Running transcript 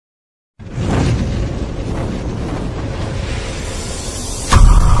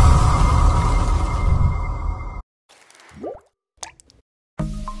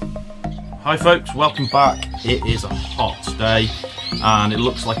Hi folks, welcome back. It is a hot day and it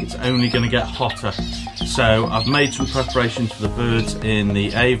looks like it's only going to get hotter. So I've made some preparations for the birds in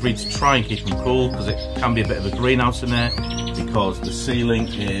the aviary to try and keep them cool, because it can be a bit of a greenhouse in there because the ceiling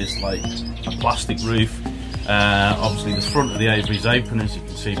is like a plastic roof. Obviously the front of the aviary is open, as you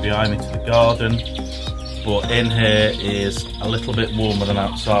can see behind me, to the garden, but in here is a little bit warmer than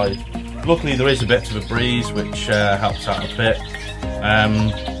outside. Luckily there is a bit of a breeze which helps out a bit.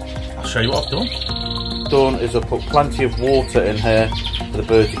 I'll show you what I've done. I've put plenty of water in here for the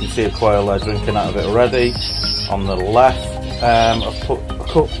birds. You can see a quail there drinking out of it already. On the left, I've put a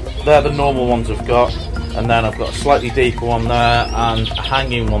cup. They're the normal ones I've got, and then I've got a slightly deeper one there and a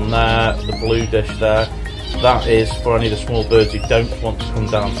hanging one there, the blue dish there. That is for any of the small birds who don't want to come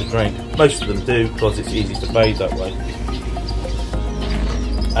down to drink. Most of them do, because it's easy to bathe that way.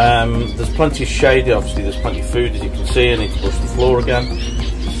 There's plenty of shade, obviously there's plenty of food, as you can see. I need to brush the floor again.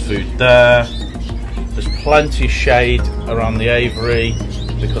 There's food there. There's plenty of shade around the aviary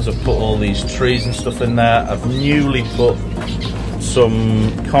because I've put all these trees and stuff in there. I've newly put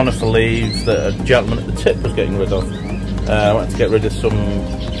some conifer leaves that a gentleman at the tip was getting rid of. I wanted to get rid of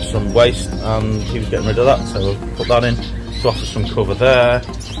some waste and he was getting rid of that, so I've put that in to offer some cover there.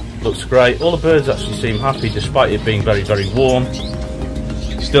 Looks great. All the birds actually seem happy despite it being very, very warm.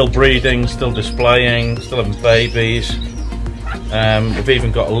 Still breeding, still displaying, still having babies. We've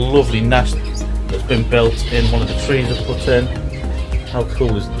even got a lovely nest that's been built in one of the trees I've put in. How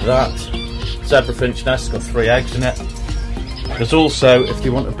cool is that? Zebra finch nest, got 3 eggs in it. There's also, if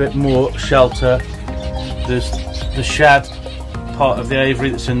you want a bit more shelter, there's the shed part of the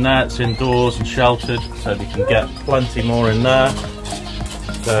aviary that's in there. It's indoors and sheltered, so they can get plenty more in there.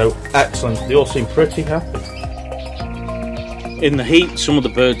 So excellent, they all seem pretty happy. In the heat, some of the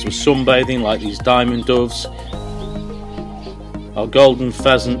birds were sunbathing, like these diamond doves. Our golden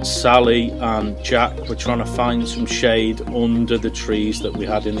pheasants, Sally and Jack, were trying to find some shade under the trees that we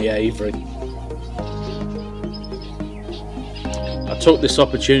had in the aviary. I took this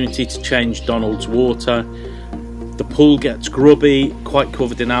opportunity to change Donald's water. The pool gets grubby, quite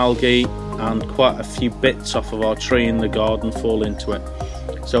covered in algae, and quite a few bits off of our tree in the garden fall into it.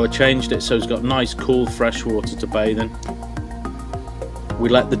 So I changed it so it's got nice, cool, fresh water to bathe in. We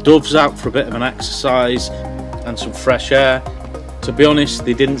let the doves out for a bit of an exercise and some fresh air. To be honest,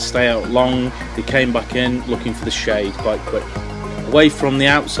 they didn't stay out long. They came back in looking for the shade quite quick. Away from the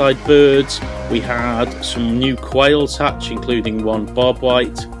outside birds, we had some new quails hatch, including one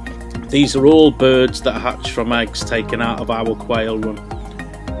bobwhite. These are all birds that hatch from eggs taken out of our quail run.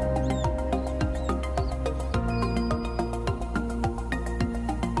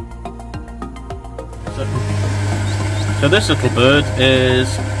 So this little bird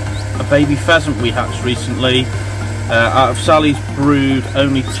is a baby pheasant we hatched recently. Out of Sally's brood,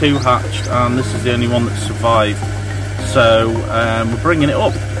 only 2 hatched, and this is the only one that survived. So we're bringing it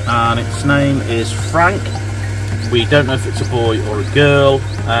up, and its name is Frank. We don't know if it's a boy or a girl.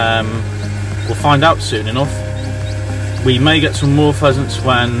 We'll find out soon enough. We may get some more pheasants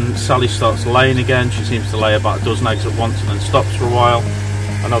when Sally starts laying again. She seems to lay about a dozen eggs at once and then stops for a while.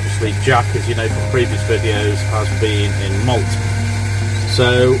 And obviously Jack, as you know from previous videos, has been in molt.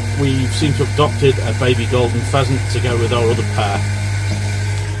 So we seem to have adopted a baby golden pheasant to go with our other pair.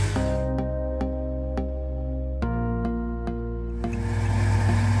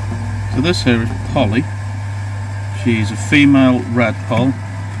 So this here is Polly. She's a female red poll.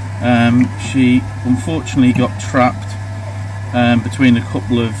 She unfortunately got trapped between a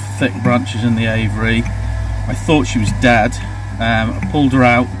couple of thick branches in the aviary. I thought she was dead. I pulled her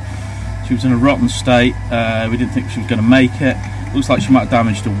out. She was in a rotten state. We didn't think she was going to make it. Looks like she might have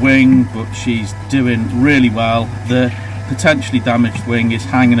damaged a wing, but she's doing really well. The potentially damaged wing is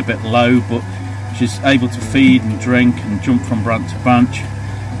hanging a bit low, but she's able to feed and drink and jump from branch to branch.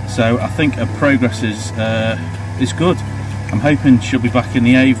 So I think her progress is good. I'm hoping she'll be back in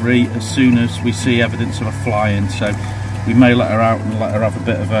the aviary as soon as we see evidence of her flying. So we may let her out and let her have a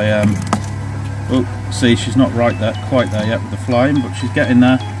bit of a oh, see, she's not quite there yet with the flying, but she's getting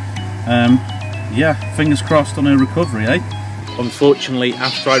there. Yeah, fingers crossed on her recovery, eh? Unfortunately,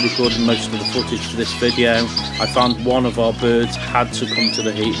 after I recorded most of the footage for this video, I found one of our birds had succumbed to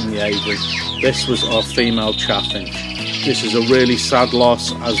the heat in the aviary. This was our female chaffinch. This is a really sad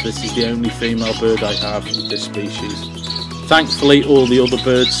loss, as this is the only female bird I have of this species. Thankfully, all the other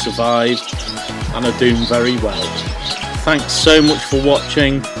birds survived and are doing very well. Thanks so much for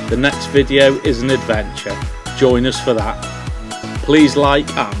watching. The next video is an adventure. Join us for that. Please like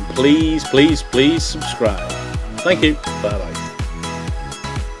and please subscribe. Thank you. Bye bye.